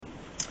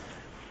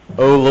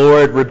O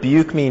Lord,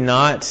 rebuke me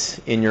not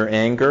in your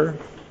anger,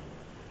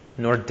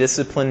 nor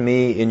discipline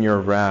me in your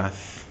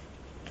wrath.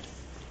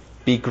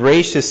 Be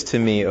gracious to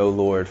me, O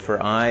Lord,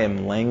 for I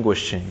am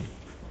languishing.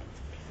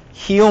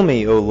 Heal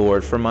me, O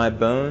Lord, for my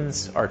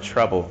bones are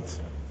troubled.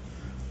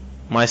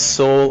 My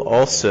soul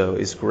also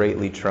is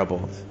greatly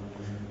troubled.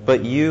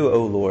 But you,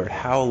 O Lord,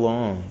 how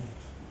long?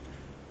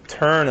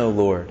 Turn, O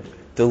Lord,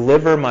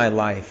 deliver my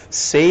life.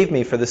 Save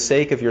me for the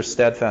sake of your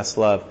steadfast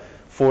love.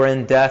 For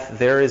in death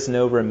there is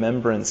no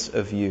remembrance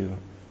of you.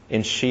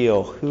 In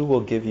Sheol, who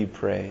will give you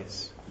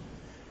praise?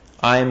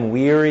 I am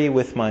weary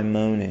with my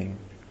moaning.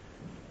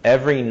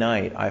 Every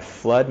night I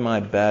flood my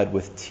bed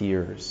with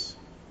tears.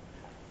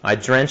 I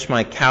drench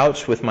my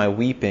couch with my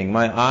weeping.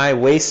 My eye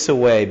wastes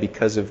away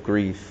because of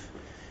grief.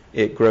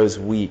 It grows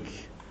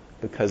weak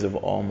because of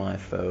all my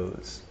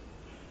foes.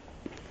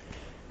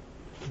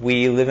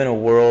 We live in a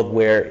world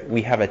where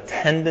we have a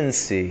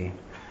tendency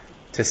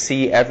to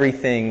see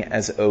everything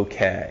as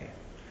okay.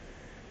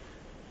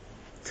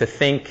 To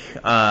think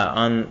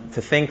on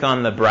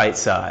the bright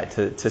side,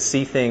 to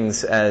see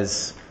things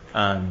as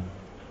the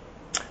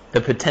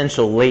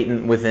potential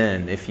latent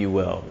within, if you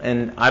will.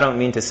 And I don't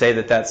mean to say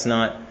that that's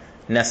not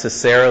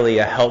necessarily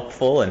a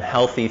helpful and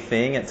healthy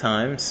thing at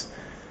times,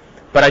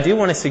 but I do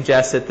want to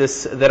suggest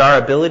that our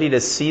ability to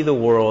see the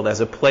world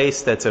as a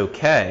place that's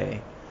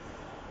okay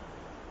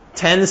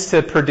tends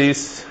to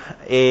produce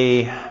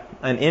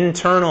an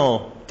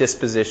internal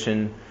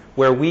disposition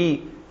where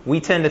we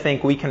tend to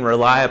think we can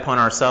rely upon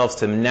ourselves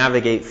to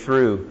navigate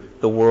through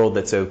the world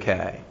that's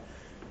okay.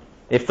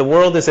 If the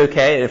world is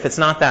okay, if it's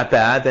not that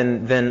bad,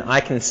 then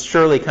I can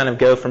surely kind of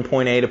go from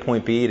point A to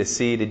point B to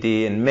C to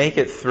D and make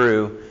it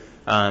through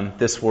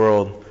this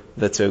world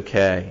that's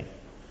okay.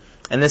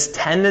 And this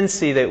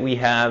tendency that we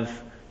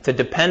have to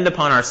depend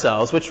upon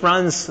ourselves, which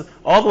runs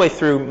all the way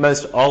through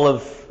most all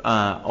of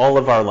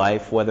our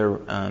life, whether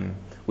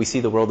we see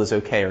the world as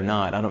okay or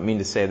not. I don't mean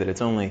to say that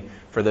it's only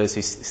for those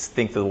who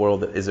think the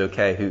world is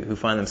okay, who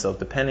find themselves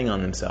depending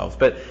on themselves.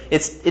 But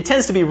it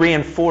tends to be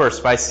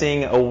reinforced by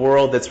seeing a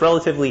world that's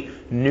relatively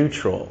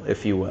neutral,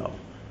 if you will,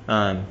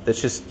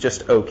 that's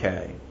just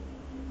okay.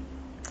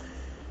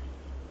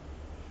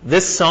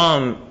 This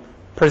psalm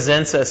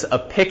presents us a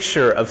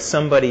picture of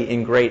somebody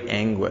in great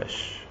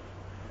anguish.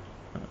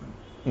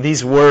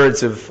 These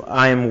words of,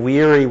 I am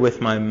weary with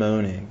my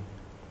moaning.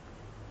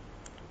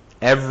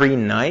 Every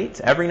night,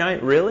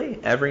 really?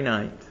 Every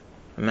night.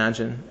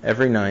 Imagine,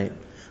 every night,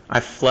 I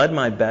flood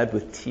my bed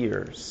with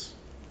tears.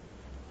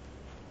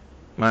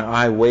 My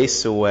eye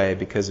wastes away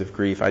because of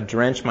grief. I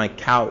drench my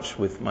couch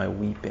with my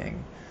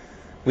weeping.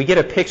 We get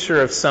a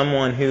picture of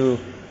someone who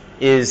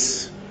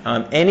is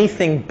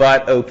anything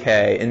but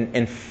okay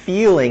and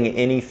feeling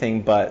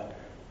anything but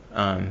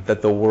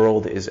that the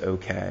world is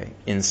okay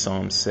in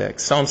Psalm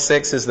 6. Psalm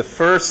 6 is the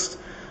first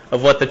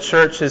of what the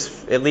church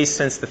has, at least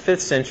since the 5th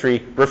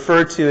century,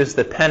 referred to as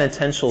the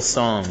penitential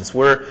Psalms.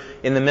 We're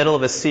in the middle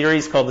of a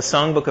series called the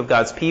Songbook of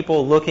God's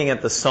People, looking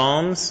at the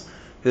Psalms,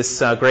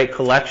 this great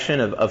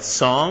collection of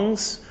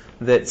songs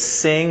that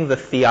sing the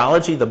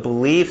theology, the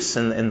beliefs,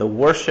 and the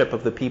worship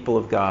of the people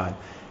of God.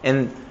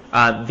 And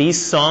these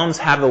Psalms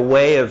have a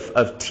way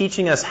of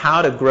teaching us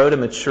how to grow to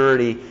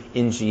maturity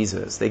in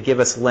Jesus. They give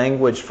us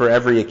language for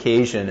every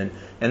occasion.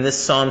 And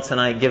this Psalm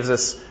tonight gives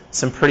us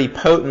some pretty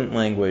potent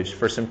language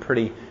for some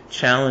pretty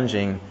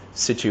challenging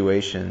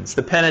situations.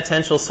 The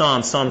penitential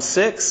Psalms, Psalm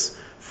 6,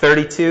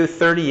 32,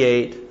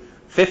 38,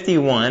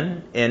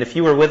 51. And if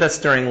you were with us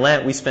during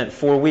Lent, we spent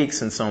 4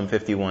 weeks in Psalm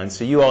 51.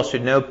 So you all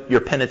should know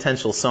your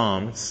penitential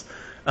Psalms.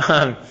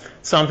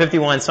 Psalm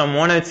 51, Psalm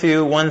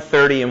 102,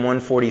 130, and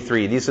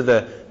 143. These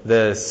are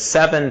the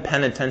 7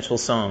 penitential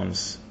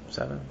Psalms,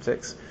 7,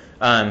 6,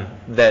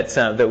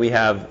 that we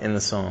have in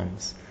the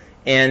Psalms.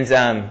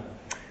 And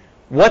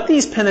what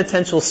these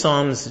penitential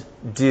Psalms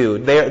do,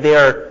 they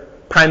are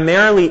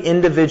primarily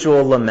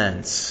individual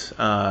laments,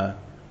 a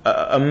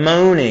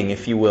moaning,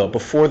 if you will,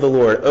 before the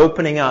Lord,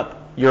 opening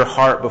up your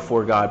heart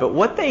before God. But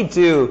what they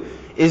do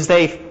is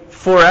they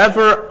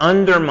forever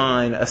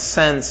undermine a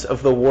sense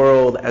of the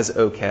world as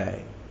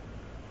okay.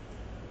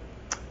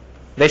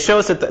 They show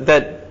us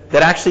that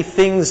actually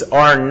things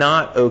are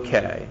not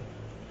okay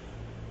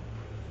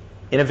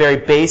in a very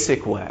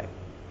basic way.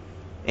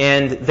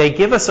 And they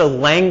give us a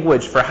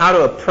language for how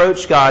to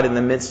approach God in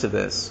the midst of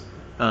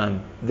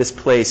this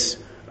place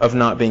of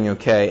not being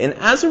okay. And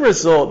as a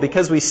result,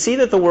 because we see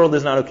that the world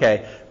is not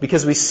okay,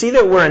 because we see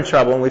that we're in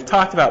trouble, and we've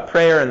talked about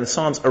prayer and the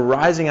Psalms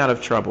arising out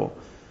of trouble,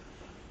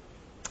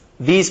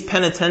 these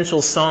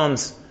penitential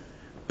Psalms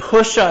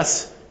push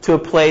us to a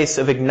place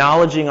of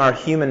acknowledging our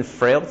human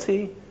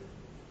frailty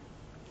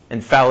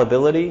and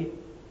fallibility,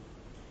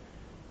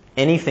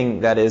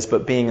 anything that is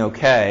but being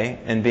okay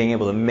and being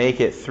able to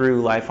make it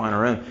through life on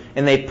our own.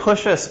 And they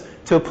push us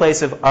to a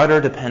place of utter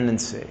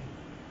dependency,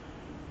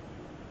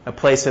 a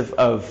place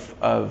of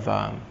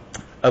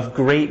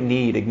great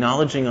need,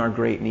 acknowledging our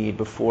great need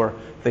before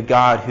the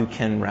God who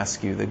can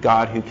rescue, the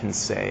God who can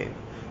save,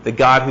 the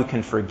God who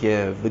can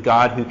forgive, the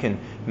God who can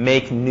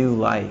make new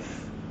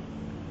life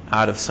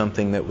out of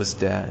something that was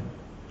dead.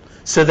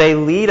 So they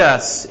lead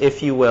us,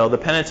 if you will, the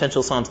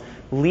penitential psalms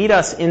lead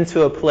us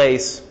into a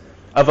place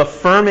of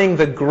affirming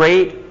the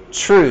great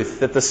truth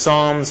that the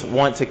psalms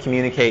want to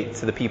communicate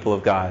to the people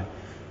of God.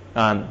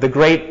 The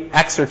great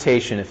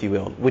exhortation, if you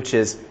will, which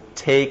is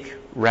take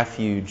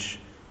refuge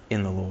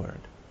in the Lord.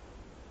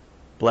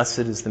 Blessed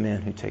is the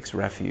man who takes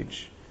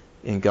refuge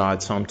in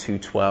God, Psalm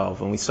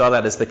 2:12. And we saw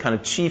that as the kind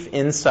of chief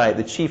insight,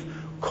 the chief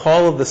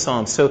call of the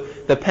Psalms. So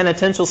the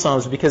penitential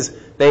Psalms, because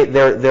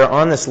they're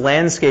on this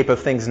landscape of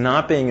things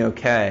not being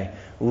okay,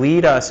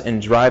 lead us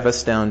and drive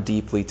us down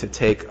deeply to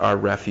take our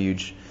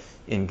refuge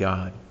in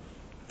God.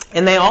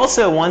 And they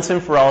also, once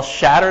and for all,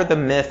 shatter the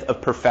myth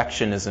of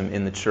perfectionism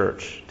in the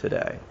church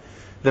today.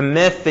 The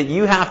myth that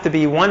you have to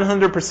be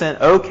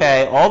 100%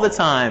 okay all the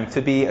time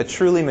to be a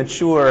truly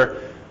mature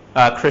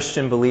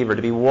Christian believer,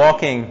 to be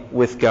walking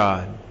with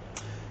God.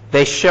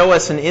 They show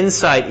us an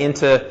insight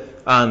into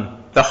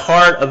the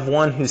heart of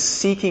one who's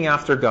seeking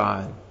after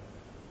God.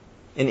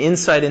 An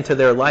insight into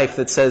their life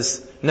that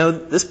says, no,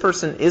 this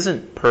person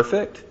isn't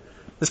perfect.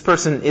 This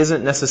person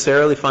isn't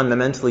necessarily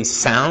fundamentally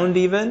sound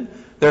even.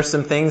 There are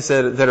some things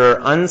that are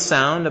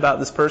unsound about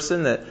this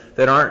person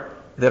that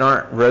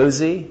aren't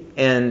rosy.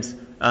 And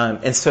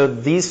so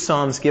these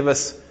Psalms give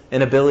us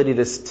an ability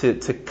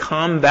to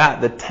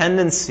combat the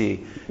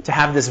tendency to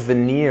have this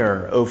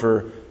veneer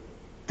over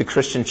the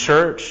Christian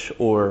church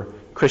or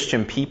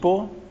Christian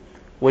people,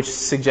 which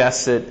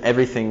suggests that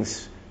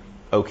everything's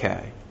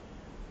okay.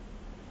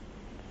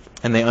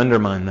 And they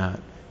undermine that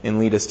and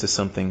lead us to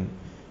something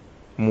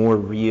more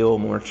real,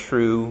 more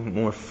true,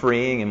 more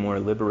freeing, and more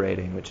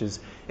liberating, which is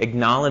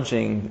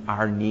acknowledging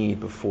our need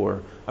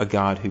before a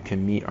God who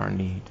can meet our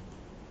need.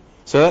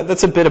 So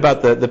that's a bit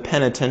about the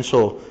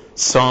penitential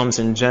Psalms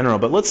in general.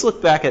 But let's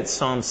look back at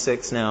Psalm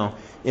 6 now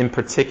in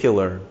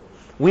particular.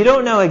 We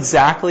don't know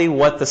exactly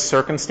what the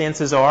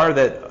circumstances are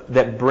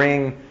that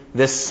bring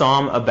this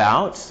psalm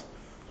about.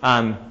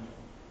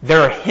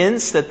 There are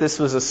hints that this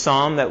was a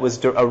psalm that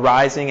was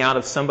arising out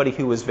of somebody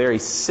who was very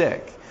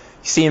sick.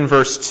 You see in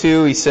verse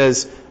 2, he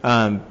says,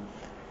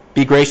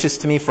 be gracious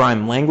to me, for I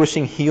am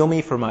languishing. Heal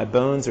me, for my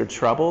bones are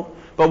troubled.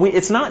 But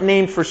it's not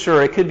named for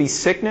sure. It could be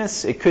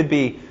sickness. It could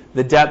be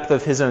the depth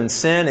of his own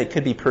sin. It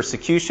could be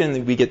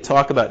persecution. We get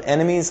talk about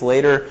enemies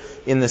later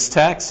in this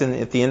text and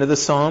at the end of the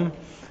psalm.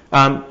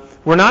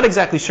 We're not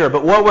exactly sure,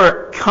 but what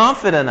we're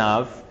confident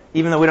of,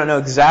 even though we don't know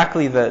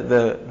exactly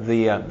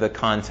the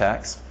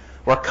context,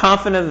 we're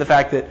confident of the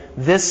fact that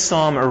this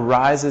psalm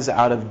arises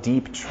out of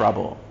deep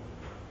trouble.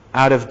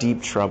 Out of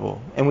deep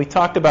trouble. And we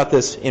talked about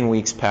this in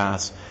weeks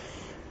past.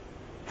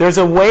 There's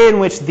a way in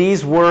which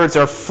these words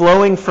are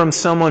flowing from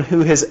someone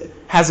who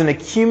has an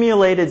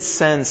accumulated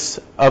sense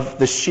of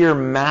the sheer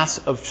mass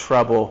of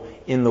trouble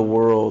in the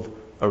world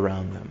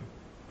around them.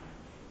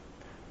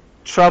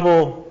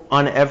 Trouble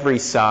on every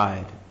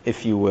side,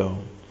 if you will.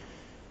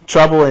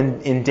 Trouble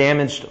in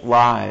damaged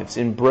lives,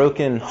 in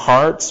broken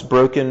hearts,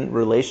 broken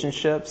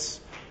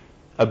relationships,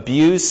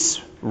 abuse,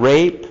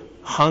 rape,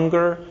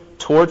 hunger,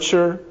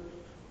 torture,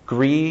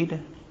 greed,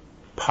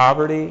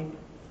 poverty,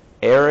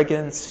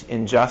 arrogance,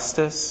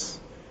 injustice.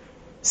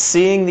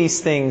 Seeing these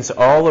things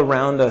all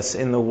around us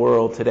in the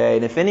world today.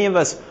 And if any of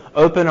us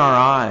open our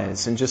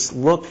eyes and just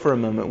look for a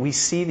moment, we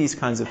see these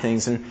kinds of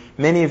things. And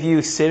many of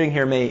you sitting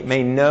here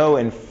may know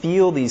and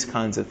feel these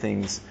kinds of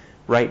things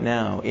right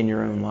now in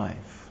your own life.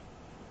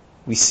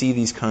 We see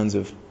these kinds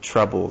of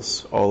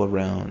troubles all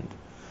around.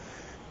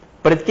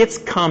 But it gets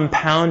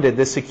compounded,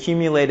 this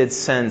accumulated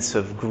sense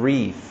of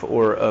grief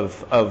or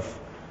of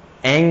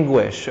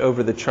anguish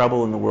over the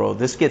trouble in the world.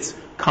 This gets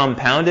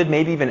compounded,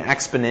 maybe even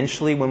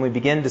exponentially, when we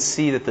begin to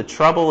see that the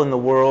trouble in the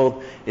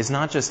world is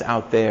not just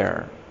out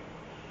there.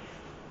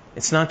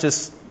 It's not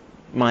just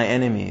my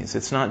enemies.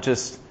 It's not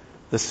just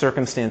the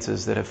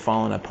circumstances that have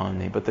fallen upon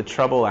me, but the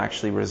trouble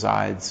actually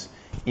resides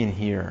in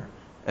here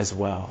as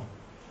well.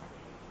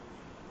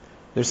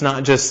 There's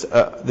not just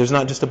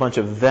a bunch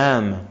of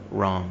them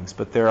wrongs,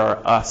 but there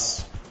are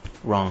us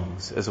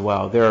wrongs as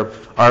well. There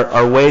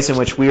are ways in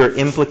which we are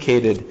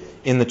implicated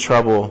in the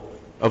trouble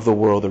of the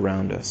world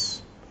around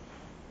us.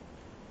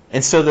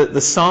 And so the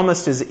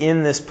psalmist is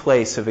in this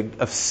place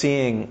of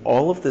seeing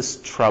all of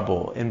this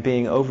trouble and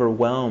being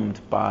overwhelmed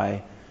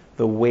by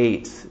the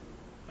weight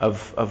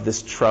of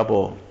this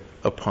trouble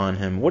upon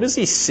him. What does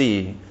he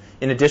see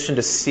in addition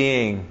to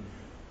seeing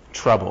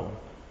trouble?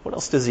 What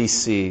else does he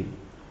see?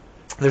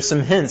 There's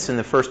some hints in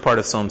the first part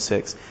of Psalm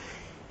 6.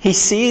 He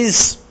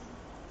sees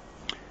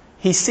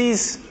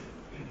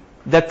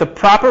that the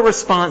proper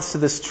response to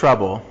this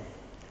trouble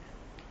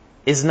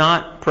is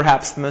not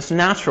perhaps the most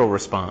natural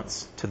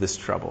response to this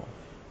trouble.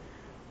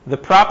 The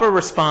proper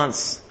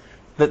response,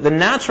 the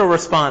natural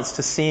response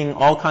to seeing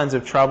all kinds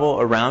of trouble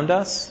around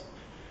us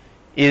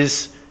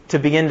is to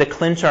begin to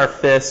clench our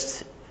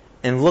fists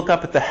and look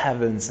up at the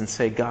heavens and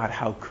say, God,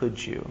 how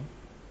could you?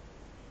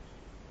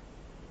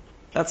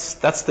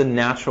 That's the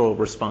natural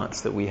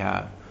response that we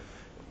have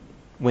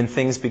when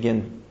things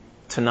begin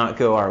to not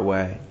go our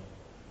way.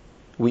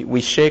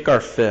 We shake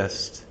our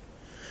fist.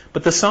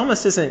 But the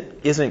psalmist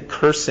isn't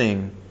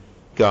cursing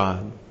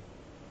God.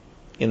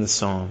 in the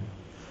psalm.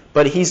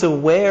 But he's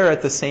aware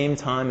at the same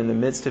time, in the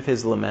midst of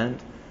his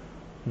lament,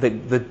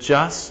 that the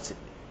just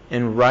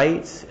and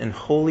right and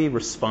holy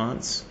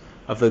response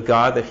of the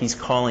God that he's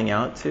calling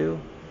out to,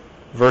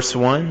 verse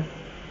 1,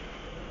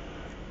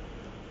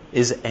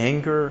 is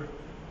anger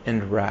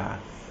and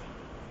wrath.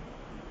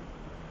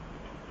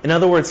 In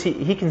other words,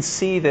 he can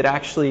see that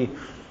actually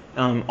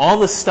all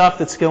the stuff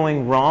that's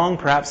going wrong,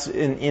 perhaps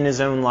in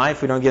his own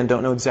life, we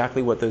don't know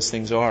exactly what those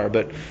things are,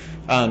 but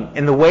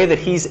in the way that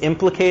he's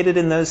implicated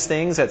in those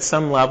things at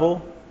some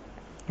level.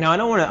 Now, I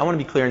want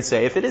to be clear and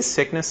say, if it is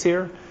sickness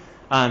here,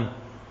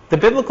 the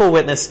biblical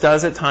witness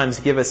does at times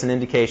give us an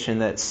indication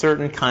that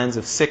certain kinds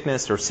of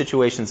sickness or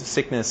situations of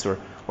sickness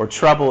or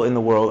trouble in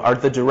the world are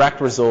the direct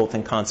result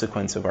and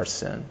consequence of our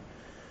sin.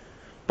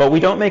 But we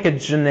don't make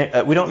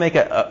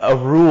a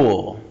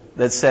rule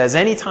that says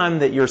anytime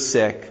that you're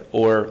sick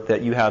or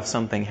that you have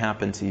something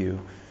happen to you,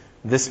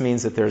 this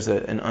means that there's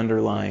an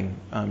underlying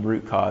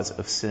root cause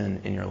of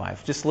sin in your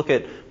life. Just look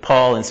at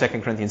Paul in 2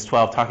 Corinthians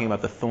 12 talking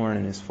about the thorn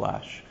in his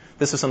flesh.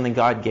 This was something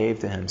God gave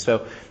to him.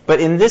 But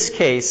in this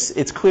case,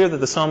 it's clear that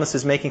the psalmist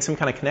is making some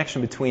kind of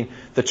connection between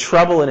the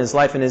trouble in his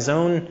life and his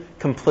own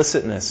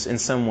complicitness in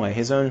some way,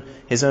 his own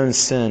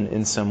sin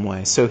in some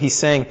way. So he's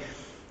saying,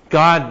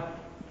 God,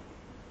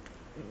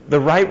 the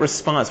right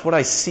response, what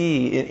I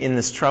see in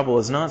this trouble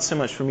is not so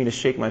much for me to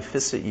shake my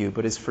fist at you,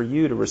 but is for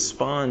you to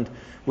respond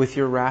with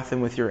your wrath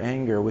and with your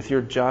anger, with your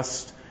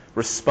just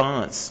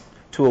response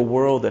to a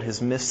world that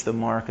has missed the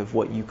mark of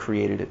what you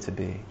created it to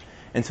be,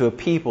 and to a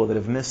people that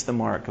have missed the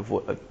mark of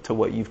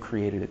what you've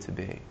created it to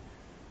be.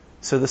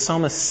 So the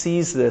psalmist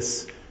sees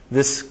this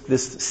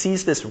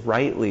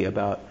rightly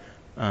about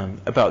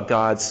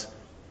God's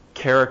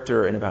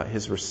character and about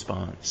his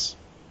response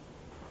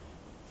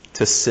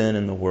to sin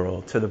in the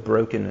world, to the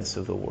brokenness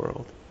of the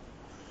world.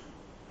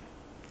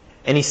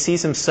 And he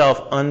sees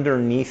himself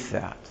underneath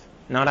that,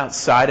 not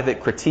outside of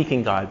it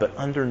critiquing God, but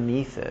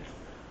underneath it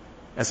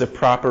as a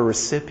proper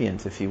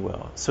recipient, if you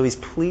will. So he's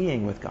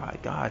pleading with God,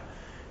 God,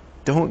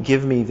 don't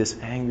give me this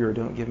anger,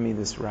 don't give me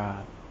this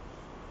wrath.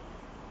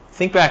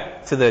 Think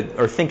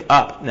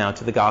up now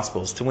to the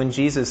Gospels, to when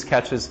Jesus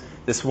catches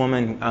this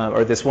woman,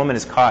 or this woman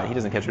is caught. He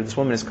doesn't catch her. This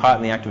woman is caught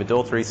in the act of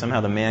adultery.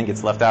 Somehow the man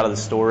gets left out of the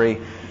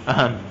story.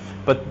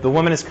 But the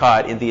woman is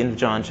caught at the end of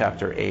John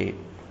chapter 8.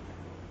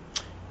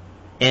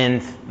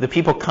 And the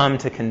people come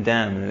to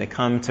condemn, and they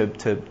come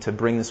to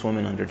bring this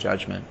woman under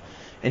judgment.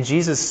 And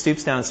Jesus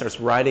stoops down and starts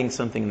writing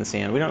something in the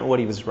sand. We don't know what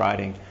he was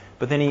writing.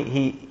 But then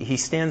he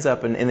stands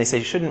up, and they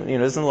say,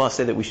 doesn't the law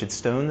say that we should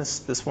stone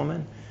this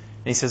woman?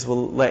 And he says,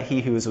 well, let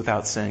he who is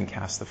without sin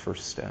cast the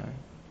first stone.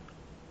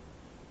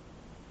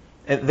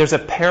 And there's a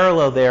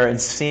parallel there in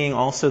seeing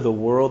also the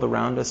world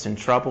around us in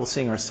trouble,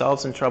 seeing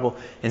ourselves in trouble,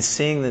 and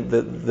seeing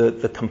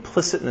the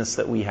complicitness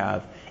that we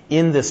have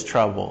in this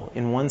trouble,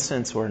 in one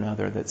sense or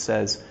another, that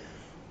says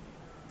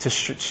to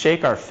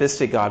shake our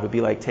fist at God would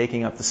be like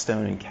taking up the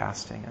stone and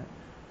casting it.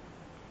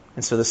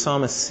 And so the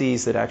psalmist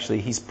sees that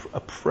actually he's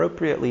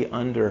appropriately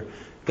under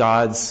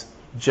God's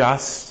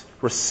just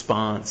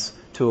response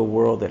to a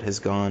world that has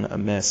gone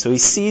amiss. So he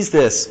sees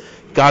this,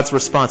 God's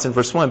response in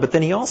verse 1, but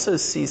then he also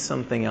sees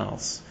something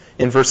else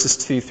in verses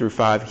 2 through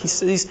 5.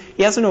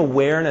 He has an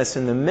awareness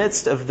in the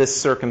midst of this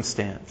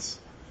circumstance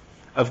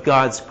of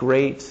God's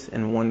great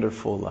and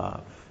wonderful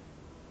love.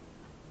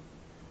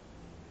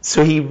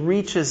 So he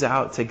reaches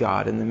out to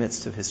God in the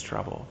midst of his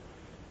trouble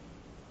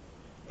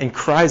and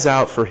cries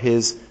out for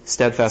his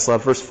steadfast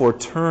love. Verse 4,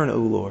 turn, O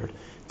Lord,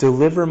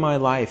 deliver my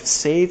life,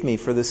 save me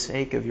for the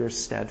sake of your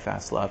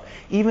steadfast love.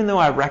 Even though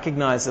I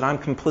recognize that I'm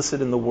complicit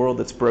in the world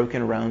that's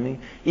broken around me,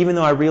 even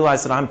though I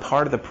realize that I'm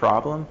part of the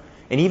problem,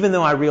 and even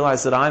though I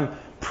realize that I'm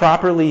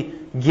properly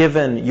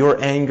given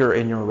your anger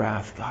and your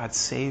wrath, God,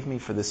 save me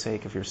for the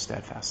sake of your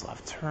steadfast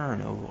love.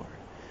 Turn, O Lord.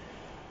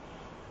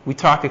 We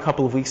talked a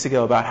couple of weeks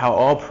ago about how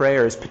all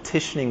prayer is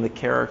petitioning the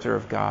character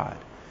of God.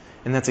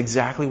 And that's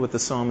exactly what the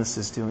psalmist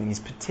is doing. He's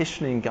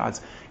petitioning God's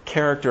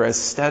character as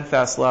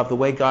steadfast love, the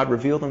way God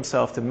revealed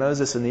himself to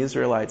Moses and the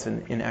Israelites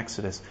in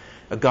Exodus,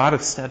 a God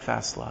of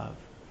steadfast love,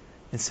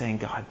 and saying,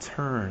 God,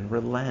 turn,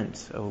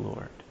 relent, O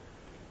Lord.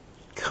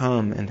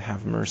 Come and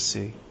have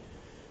mercy.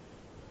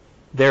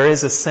 There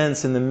is a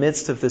sense in the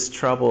midst of this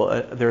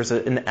trouble, there's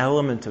an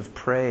element of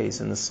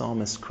praise in the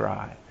psalmist's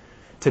cry.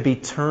 To be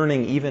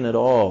turning even at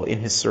all in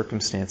his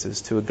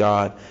circumstances to a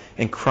God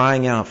and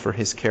crying out for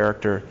his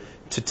character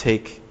to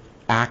take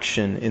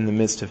action in the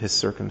midst of his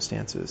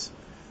circumstances.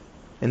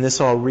 And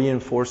this all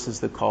reinforces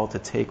the call to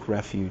take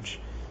refuge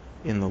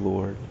in the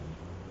Lord.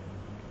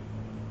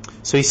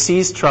 So he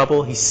sees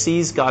trouble, he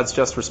sees God's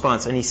just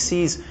response, and he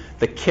sees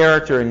the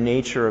character and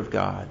nature of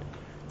God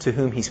to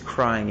whom he's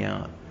crying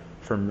out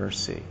for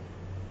mercy.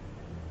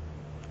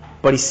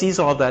 But he sees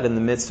all that in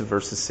the midst of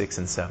verses 6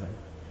 and 7.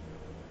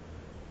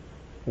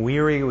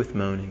 Weary with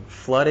moaning,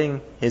 flooding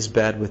his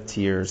bed with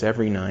tears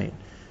every night,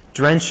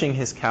 drenching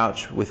his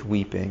couch with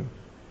weeping,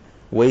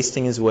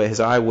 wasting his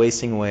eye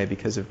wasting away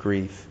because of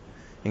grief,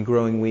 and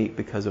growing weak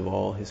because of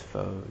all his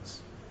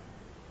foes.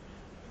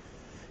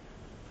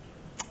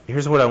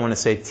 Here's what I want to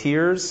say.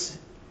 Tears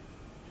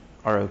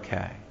are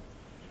okay.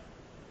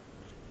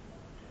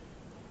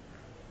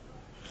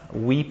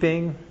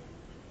 Weeping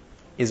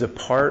is a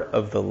part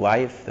of the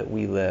life that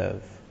we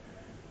live.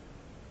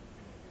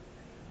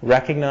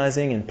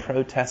 Recognizing and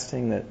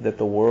protesting that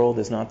the world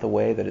is not the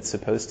way that it's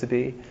supposed to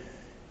be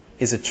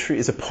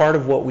is a part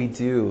of what we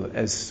do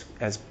as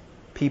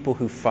people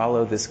who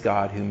follow this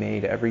God who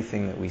made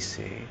everything that we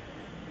see.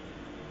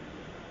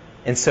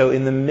 And so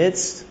in the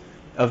midst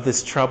of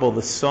this trouble,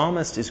 the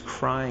psalmist is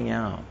crying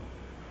out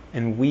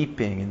and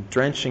weeping and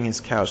drenching his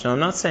couch. Now, I'm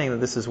not saying that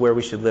this is where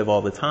we should live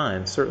all the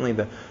time.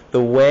 Certainly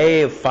the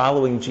way of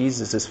following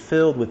Jesus is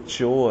filled with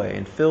joy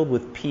and filled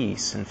with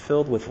peace and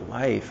filled with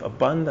life,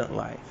 abundant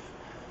life.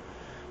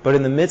 But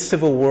in the midst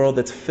of a world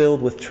that's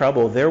filled with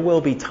trouble, there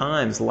will be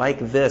times like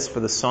this for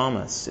the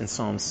psalmist in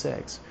Psalm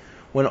 6,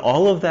 when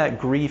all of that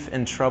grief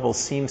and trouble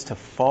seems to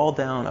fall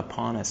down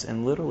upon us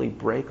and literally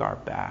break our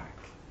back.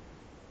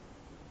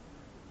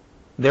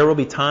 There will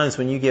be times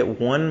when you get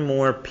one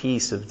more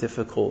piece of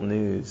difficult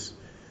news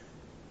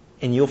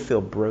and you'll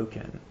feel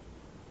broken.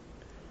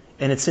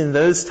 And it's in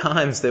those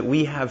times that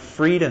we have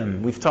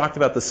freedom. We've talked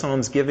about the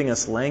Psalms giving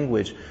us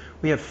language.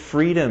 We have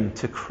freedom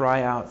to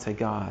cry out to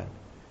God,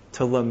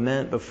 to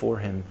lament before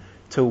Him,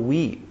 to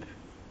weep,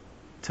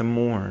 to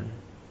mourn.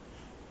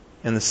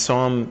 And the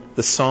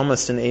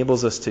psalmist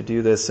enables us to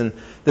do this. And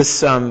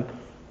this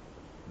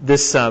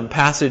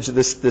passage,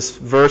 this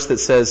verse that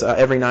says,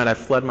 every night I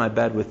flood my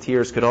bed with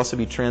tears, could also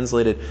be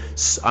translated,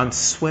 I'm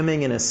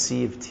swimming in a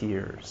sea of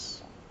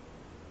tears,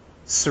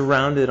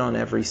 surrounded on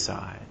every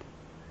side.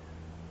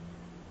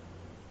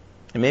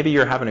 And maybe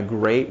you're having a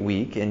great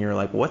week and you're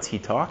like, what's he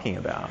talking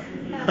about?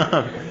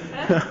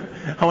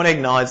 I want to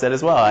acknowledge that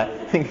as well. I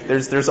think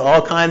there's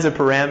all kinds of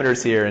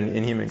parameters here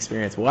in human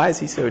experience. Why is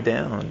he so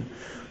down?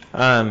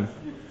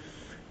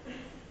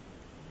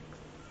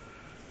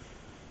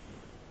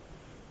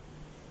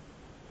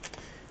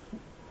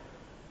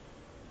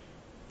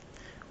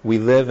 We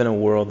live in a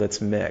world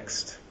that's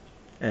mixed.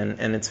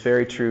 And it's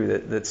very true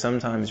that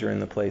sometimes you're in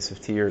the place of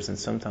tears and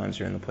sometimes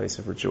you're in the place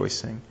of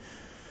rejoicing.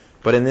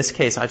 But in this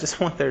case, I just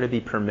want there to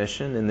be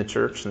permission in the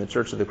Church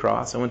of the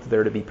Cross. I want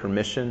there to be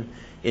permission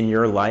in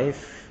your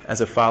life as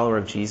a follower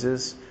of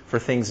Jesus for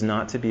things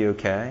not to be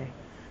okay,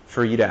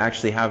 for you to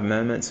actually have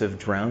moments of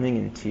drowning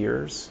in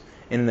tears.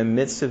 In the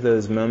midst of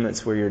those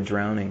moments where you're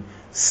drowning,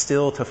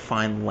 still to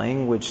find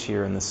language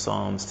here in the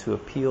Psalms to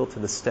appeal to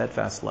the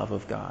steadfast love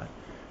of God,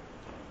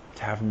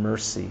 to have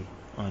mercy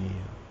on you,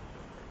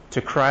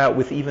 to cry out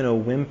with even a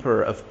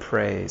whimper of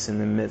praise in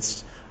the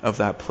midst of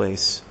that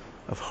place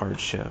of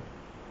hardship.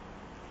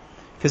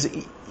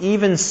 Because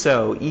even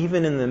so,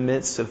 even in the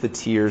midst of the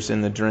tears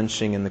and the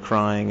drenching and the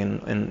crying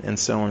and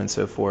so on and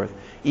so forth,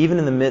 even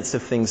in the midst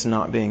of things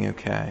not being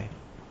okay,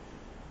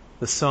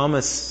 the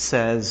psalmist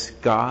says,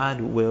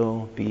 God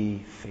will be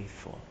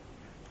faithful.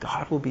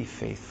 God will be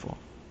faithful.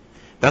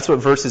 That's what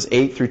verses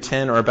 8 through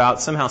 10 are about.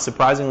 Somehow,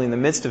 surprisingly, in the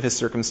midst of his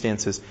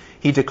circumstances,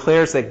 he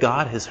declares that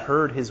God has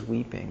heard his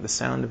weeping, the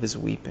sound of his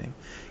weeping.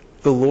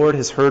 The Lord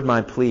has heard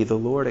my plea. The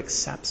Lord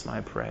accepts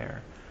my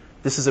prayer.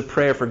 This is a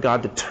prayer for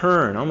God to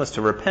turn, almost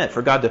to repent,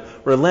 for God to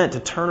relent,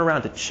 to turn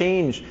around, to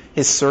change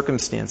his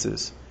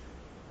circumstances.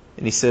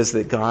 And he says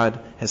that God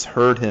has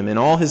heard him, and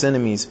all his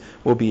enemies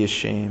will be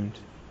ashamed.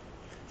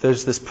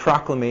 There's this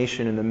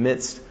proclamation in the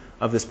midst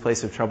of this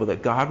place of trouble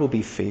that God will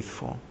be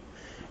faithful.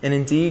 And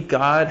indeed,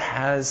 God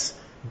has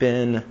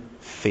been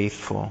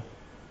faithful.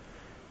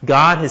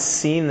 God has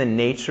seen the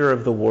nature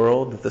of the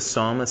world that the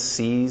psalmist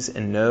sees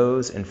and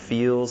knows and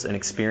feels and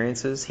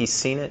experiences. He's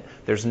seen it.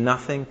 There's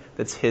nothing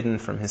that's hidden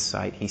from his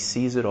sight. He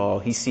sees it all.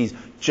 He sees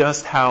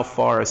just how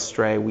far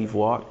astray we've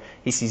walked.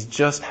 He sees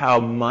just how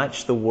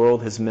much the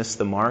world has missed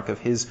the mark of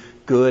his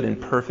good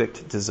and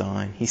perfect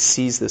design. He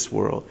sees this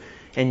world.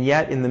 And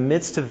yet, in the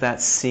midst of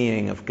that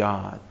seeing of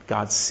God,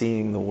 God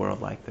seeing the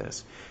world like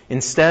this,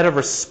 instead of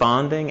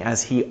responding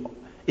as he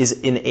is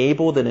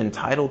enabled and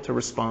entitled to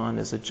respond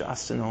as a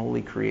just and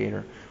holy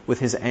Creator with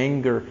his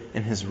anger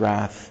and his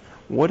wrath,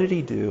 what did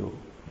he do?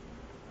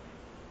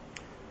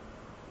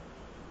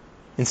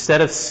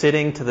 Instead of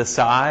sitting to the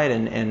side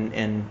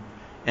and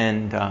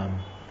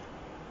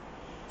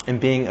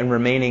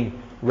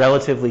remaining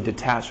relatively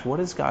detached, what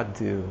does God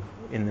do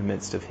in the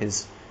midst of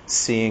his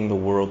seeing the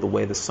world the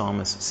way the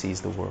psalmist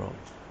sees the world?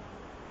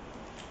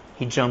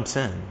 He jumps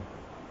in.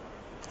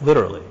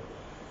 Literally.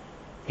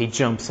 He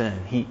jumps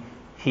in.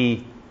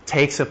 He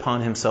takes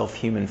upon himself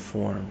human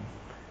form.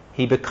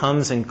 He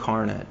becomes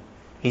incarnate.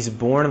 He's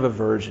born of a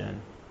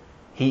virgin.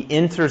 He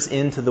enters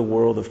into the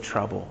world of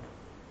trouble.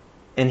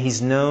 And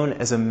he's known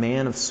as a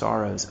man of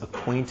sorrows,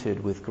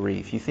 acquainted with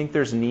grief. You think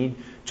there's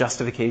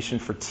justification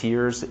for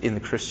tears in the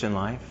Christian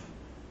life?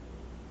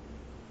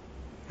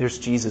 There's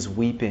Jesus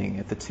weeping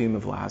at the tomb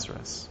of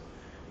Lazarus.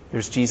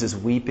 There's Jesus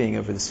weeping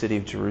over the city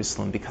of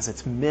Jerusalem because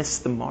it's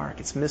missed the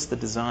mark, it's missed the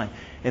design.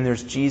 And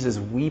there's Jesus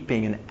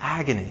weeping in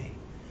agony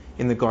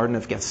in the Garden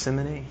of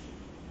Gethsemane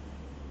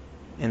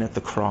and at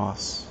the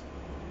cross.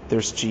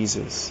 There's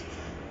Jesus.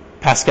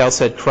 Pascal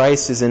said,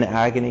 Christ is in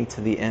agony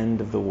to the end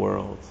of the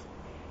world.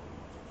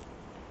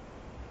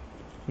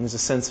 And there's a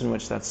sense in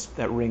which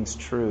that rings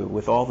true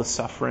with all the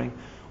suffering,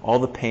 all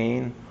the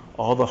pain,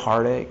 all the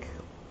heartache,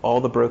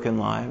 all the broken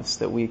lives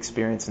that we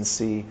experience and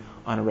see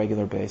on a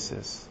regular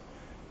basis.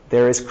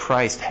 There is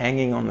Christ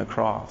hanging on the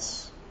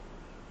cross,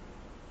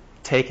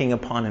 taking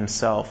upon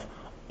himself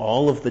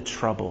all of the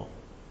trouble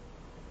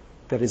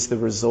that is the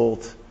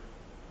result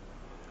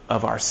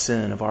of our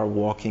sin, of our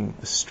walking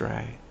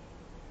astray.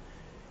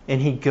 And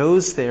he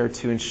goes there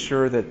to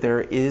ensure that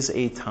there is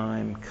a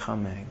time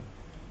coming,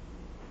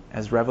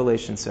 as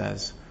Revelation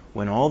says,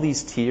 when all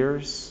these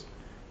tears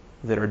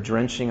that are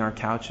drenching our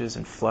couches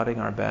and flooding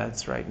our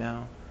beds right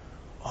now,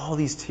 all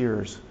these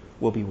tears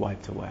will be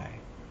wiped away.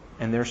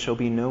 And there shall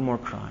be no more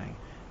crying,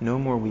 no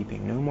more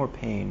weeping, no more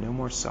pain, no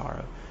more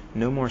sorrow,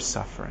 no more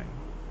suffering.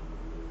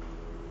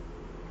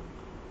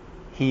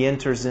 He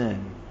enters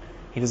in.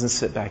 He doesn't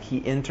sit back.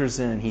 He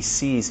enters in. He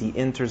sees. He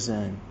enters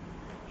in.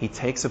 He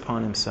takes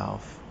upon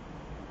himself.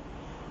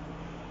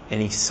 And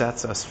he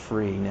sets us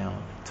free now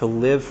to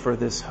live for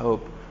this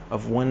hope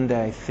of one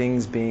day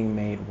things being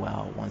made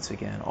well once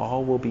again.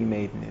 All will be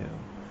made new.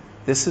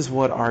 This is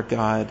what our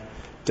God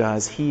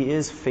does. He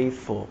is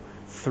faithful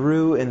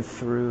through and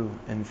through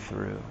and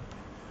through.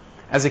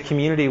 As a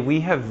community, we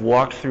have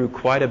walked through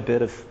quite a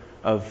bit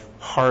of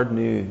hard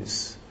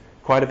news,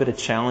 quite a bit of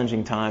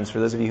challenging times. For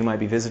those of you who might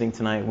be visiting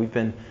tonight, we've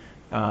been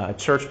a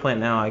church plant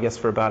now, I guess,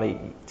 for about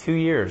 2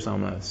 years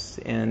almost.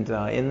 And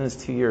in those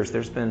 2 years,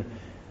 there's been,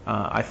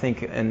 I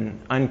think,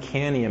 an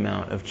uncanny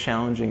amount of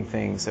challenging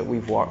things that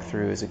we've walked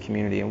through as a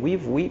community. And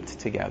we've wept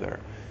together,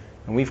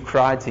 and we've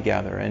cried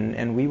together,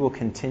 and we will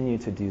continue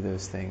to do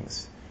those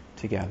things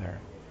together.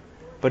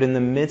 But in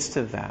the midst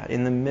of that,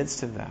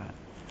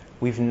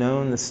 we've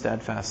known the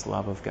steadfast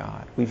love of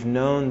God. We've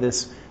known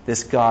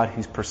this God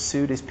who's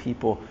pursued his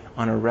people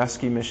on a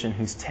rescue mission,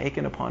 who's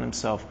taken upon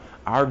himself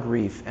our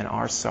grief and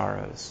our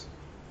sorrows.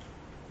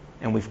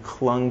 And we've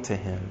clung to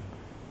him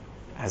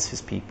as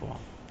his people.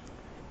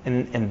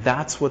 And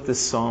that's what this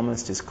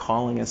psalmist is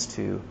calling us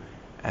to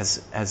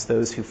as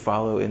those who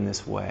follow in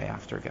this way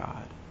after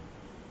God.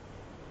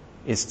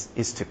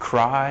 Is to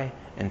cry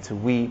and to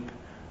weep,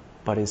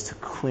 but is to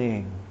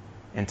cling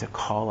and to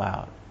call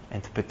out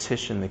and to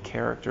petition the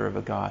character of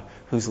a God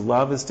whose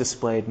love is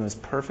displayed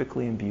most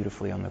perfectly and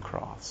beautifully on the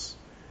cross.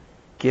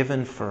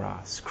 Given for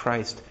us.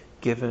 Christ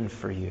given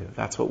for you.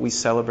 That's what we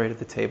celebrate at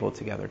the table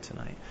together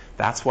tonight.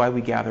 That's why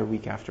we gather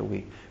week after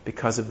week,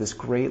 because of this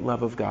great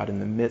love of God in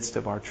the midst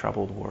of our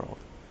troubled world.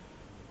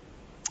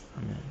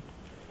 Amen.